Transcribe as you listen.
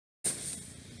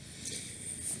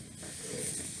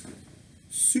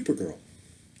Supergirl.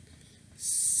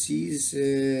 Season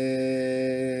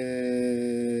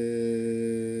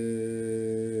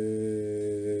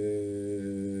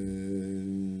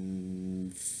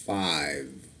 5.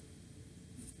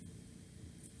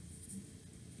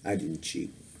 I didn't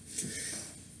cheat.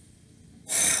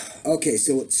 Okay,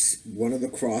 so it's one of the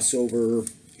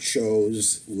crossover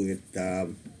shows with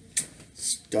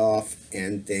stuff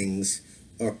and things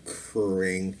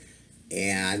occurring,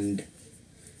 and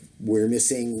we're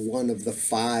missing one of the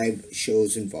 5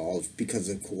 shows involved because,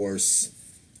 of course,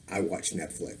 I watch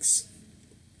Netflix,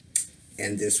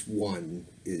 and this one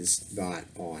is not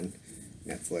on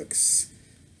Netflix,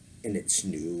 and it's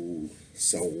new,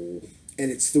 so, and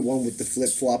it's the one with the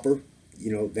flip-flopper.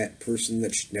 You know, that person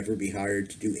that should never be hired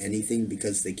to do anything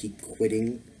because they keep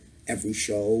quitting every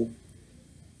show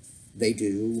they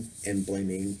do and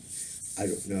blaming, I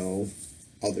don't know,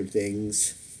 other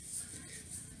things.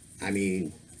 I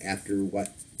mean, after,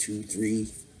 what,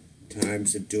 2-3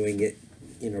 times of doing it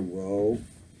in a row,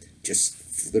 just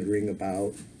flittering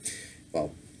about.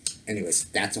 Well, anyways,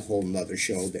 that's a whole nother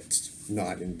show that's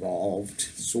not involved,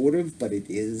 sort of, but it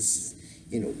is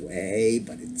in a way,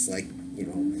 but it's like, you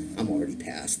know, I'm already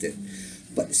past it.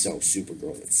 But so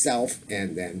Supergirl itself,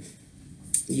 and then,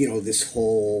 you know, this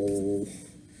whole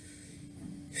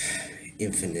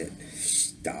infinite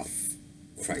stuff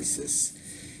crisis,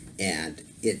 and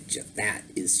that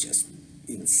is just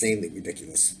insanely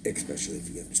ridiculous, especially if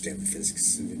you understand the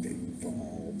physics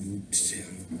involved.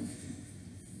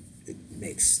 It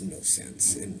makes no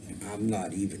sense, and I'm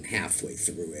not even halfway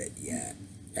through it yet.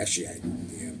 Actually,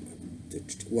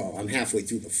 I'm halfway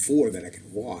through the 4 that I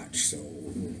can watch, so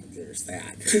there's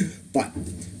that. But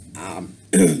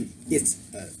it's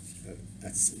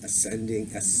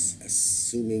assuming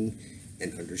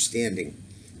and understanding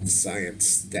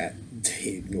science that they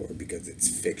ignore because it's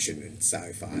fiction and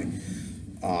sci-fi.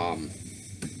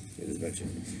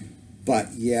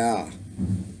 But yeah,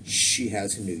 she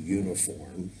has a new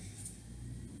uniform,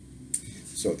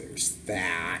 so there's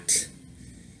that,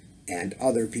 and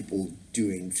other people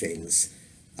doing things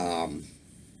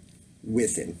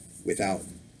without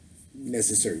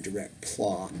necessary direct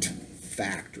plot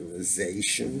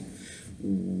factorization,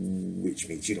 which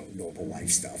means, you know, normal life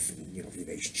stuff and, you know,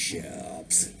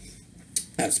 relationships,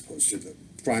 as opposed to the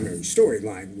primary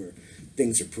storyline where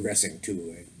things are progressing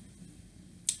to a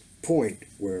point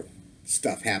where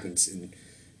stuff happens and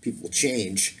people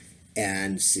change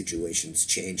and situations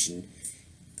change, and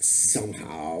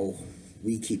somehow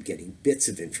we keep getting bits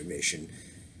of information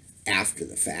after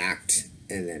the fact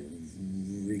and then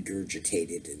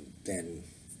regurgitated and then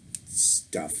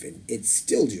stuff, and it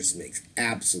still just makes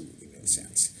absolutely no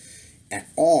sense at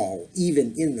all,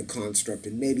 even in the construct.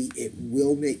 And maybe it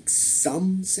will make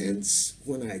some sense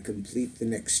when I complete the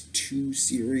next 2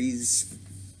 series,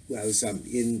 as I'm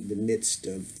in the midst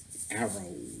of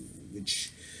Arrow,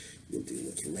 which we'll deal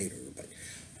with later. But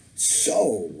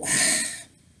so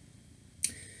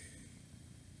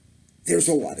there's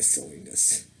a lot of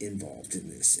silliness involved in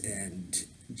this, and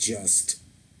just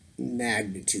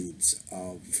magnitudes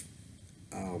of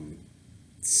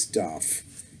stuff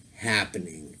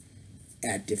happening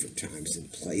at different times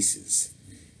and places.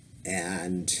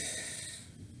 And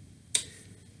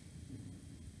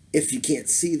if you can't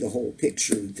see the whole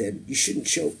picture, then you shouldn't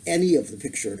show any of the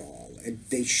picture at all. And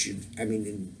they should, I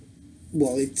mean,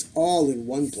 well, it's all in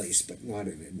one place, but not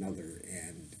in another.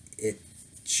 And it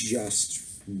just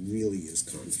really is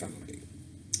confounding.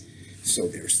 So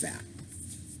there's that.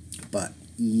 But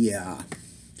yeah,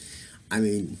 I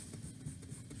mean,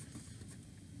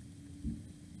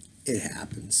 it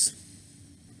happens.